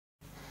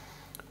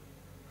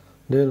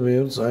Dear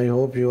viewers, I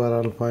hope you are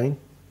all fine.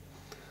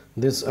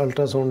 This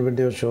ultrasound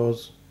video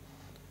shows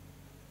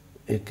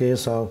a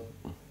case of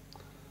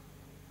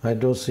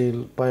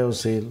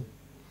Pyocele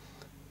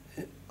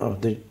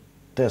of the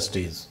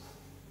testes.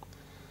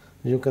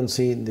 You can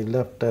see the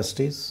left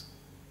testes.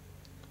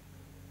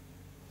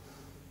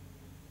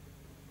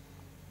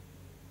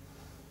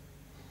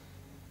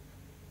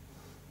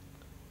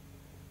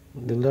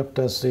 The left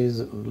testis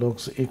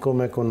looks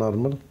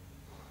echo-mecho-normal.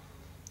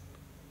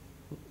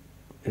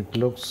 It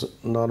looks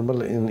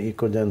normal in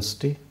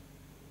echogenicity,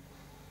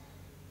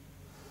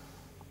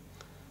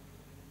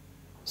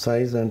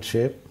 size and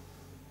shape.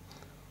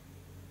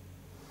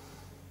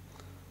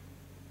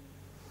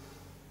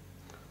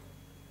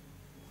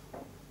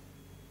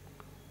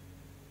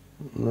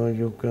 Now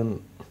you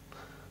can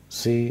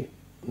see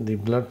the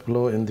blood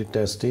flow in the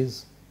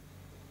testes.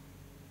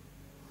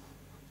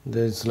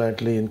 There is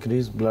slightly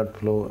increased blood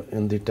flow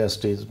in the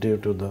testes due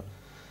to the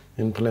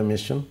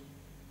inflammation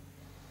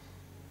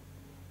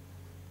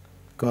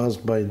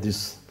caused by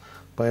this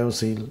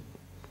Pyocele.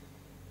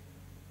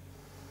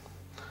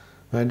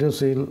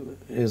 Hydrocele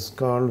is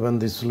called when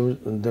the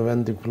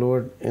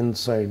fluid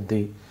inside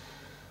the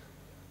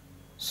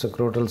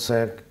scrotal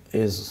sac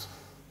is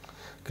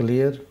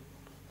clear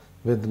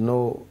with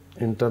no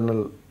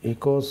internal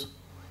echoes.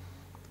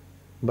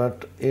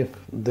 But if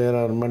there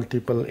are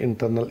multiple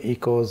internal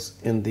echoes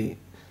in the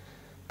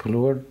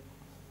fluid,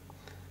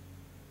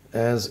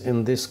 as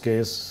in this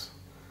case,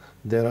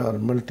 there are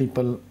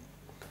multiple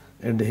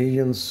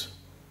adhesions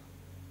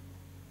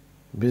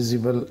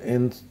visible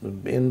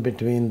in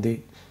between the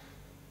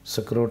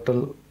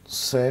scrotal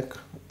sac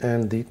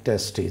and the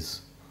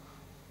testes.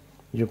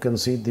 You can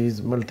see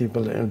these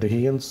multiple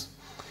adhesions.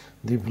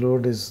 The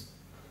fluid is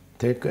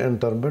thick and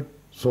turbid,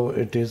 so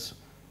it is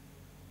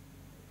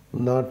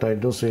not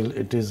hydrocele,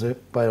 it is a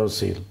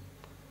Pyocele.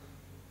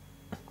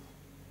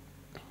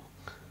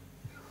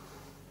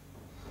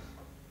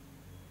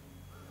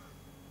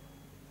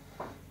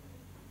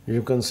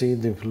 You can see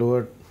the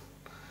fluid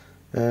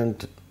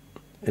and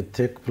a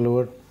thick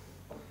fluid.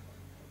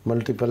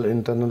 Multiple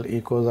internal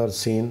echoes are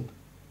seen.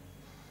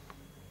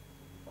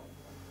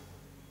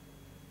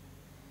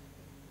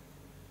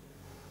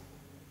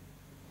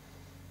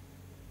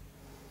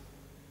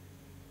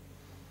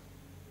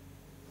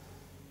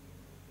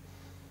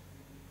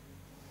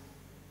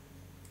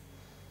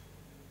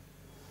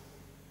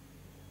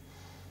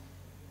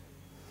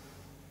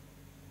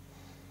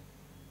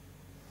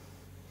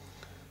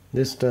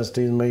 This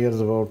testis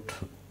measures about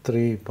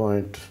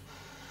 3.5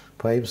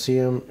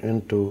 cm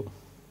into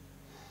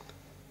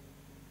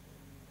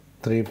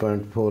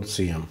 3.4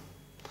 cm.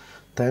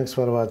 Thanks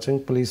for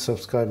watching. Please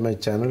subscribe my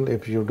channel.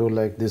 If you do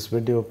like this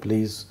video,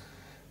 please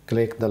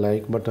click the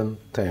like button.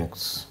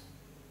 Thanks.